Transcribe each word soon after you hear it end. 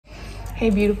Hey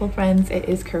beautiful friends, it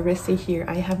is Carissa here.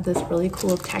 I have this really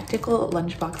cool tactical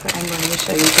lunchbox that I'm going to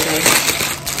show you today.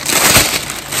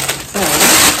 So,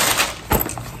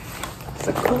 it's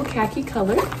a cool khaki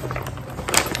color.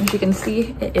 As you can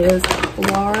see, it is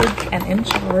large and in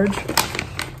charge.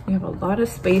 You have a lot of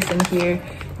space in here,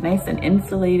 nice and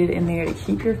insulated in there to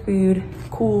keep your food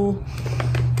cool,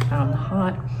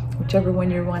 hot, whichever one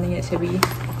you're wanting it to be.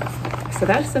 So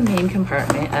that's the main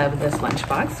compartment of this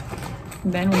lunchbox.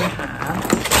 Then we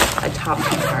have a top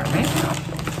compartment,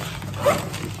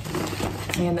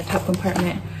 and the top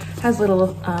compartment has a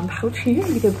little pouch here.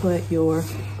 You could put your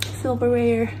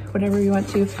silverware, whatever you want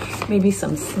to, maybe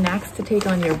some snacks to take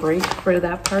on your break for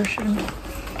that portion.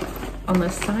 On the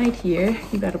side here,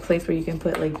 you got a place where you can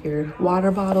put like your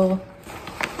water bottle.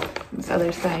 On this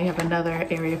other side, you have another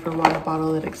area for water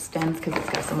bottle that extends because it's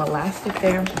got some elastic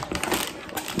there.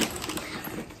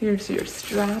 Here's your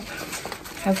strap.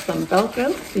 Has some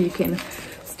Velcro so you can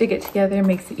stick it together,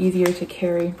 makes it easier to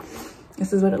carry.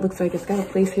 This is what it looks like. It's got a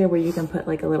place here where you can put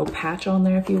like a little patch on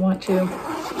there if you want to.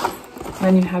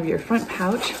 Then you have your front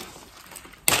pouch,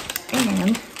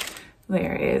 and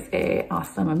there is a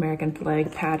awesome American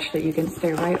flag patch that you can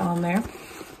stay right on there.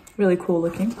 Really cool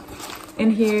looking.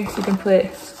 In here you can put,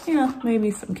 you know,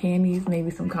 maybe some candies, maybe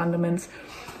some condiments,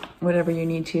 whatever you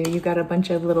need to. You've got a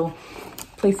bunch of little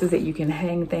places that you can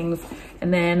hang things.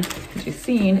 And then, as you've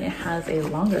seen, it has a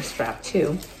longer strap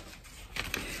too.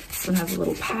 This one has a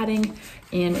little padding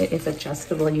and it is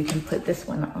adjustable. You can put this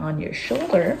one on your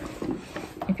shoulder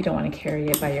if you don't want to carry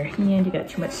it by your hand. You got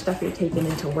too much stuff you're taking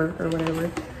into work or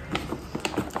whatever.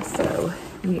 So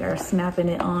we are snapping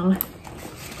it on.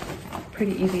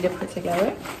 Pretty easy to put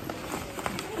together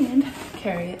and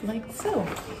carry it like so.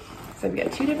 So we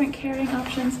got two different carrying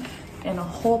options and a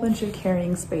whole bunch of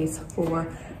carrying space for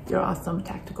your awesome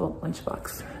tactical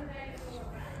lunchbox.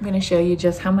 I'm gonna show you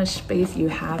just how much space you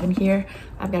have in here.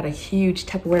 I've got a huge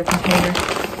Tupperware container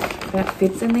that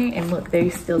fits in there, and look,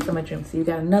 there's still so much room. So you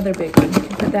got another big one, you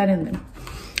can put that in there.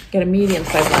 Get a medium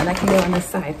sized one that can go on this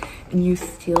side, and you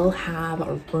still have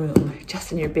a room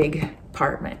just in your big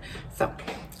apartment. So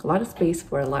a lot of space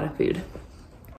for a lot of food.